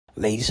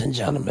Ladies and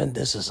gentlemen,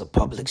 this is a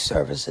public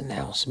service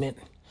announcement.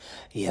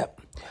 Yep,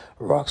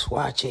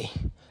 Roxwache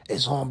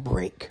is on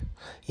break.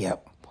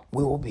 Yep,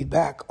 we will be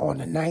back on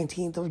the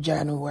 19th of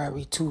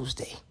January,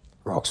 Tuesday.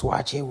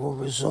 Roxwache will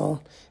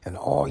resume, and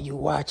all you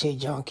Wache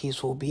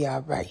junkies will be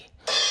all right.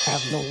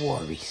 Have no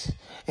worries.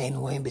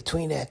 Anyway, in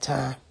between that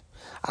time,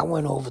 I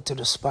went over to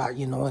the spot,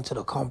 into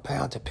the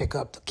compound to pick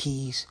up the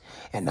keys,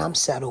 and I'm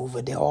sat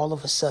over there. All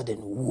of a sudden,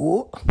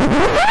 whoop,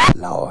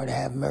 Lord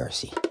have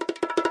mercy.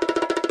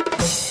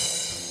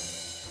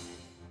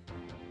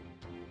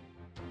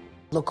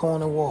 Look on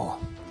the wall.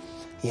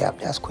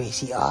 Yep, that's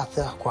Crazy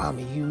Arthur,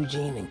 Kwame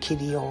Eugene, and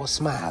Kitty all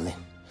smiling.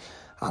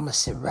 I'ma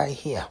sit right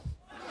here.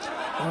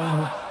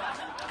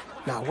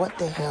 Now, what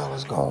the hell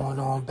is going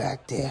on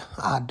back there?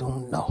 I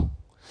don't know.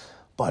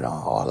 But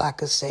all I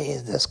can say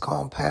is this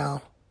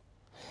compound,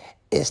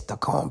 it's the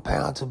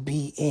compound to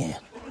be in.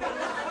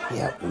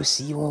 Yep, we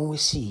see you when we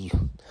see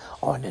you.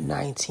 On the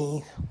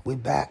 19th, we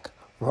back,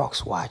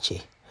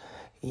 Roxwache.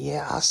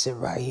 Yeah, I'll sit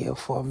right here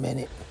for a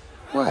minute.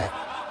 What?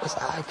 It's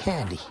eye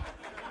candy.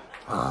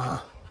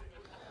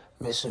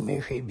 Mr.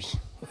 Maybe.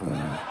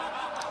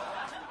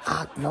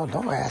 No,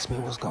 don't ask me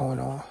what's going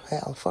on.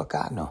 Hell, fuck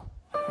I know.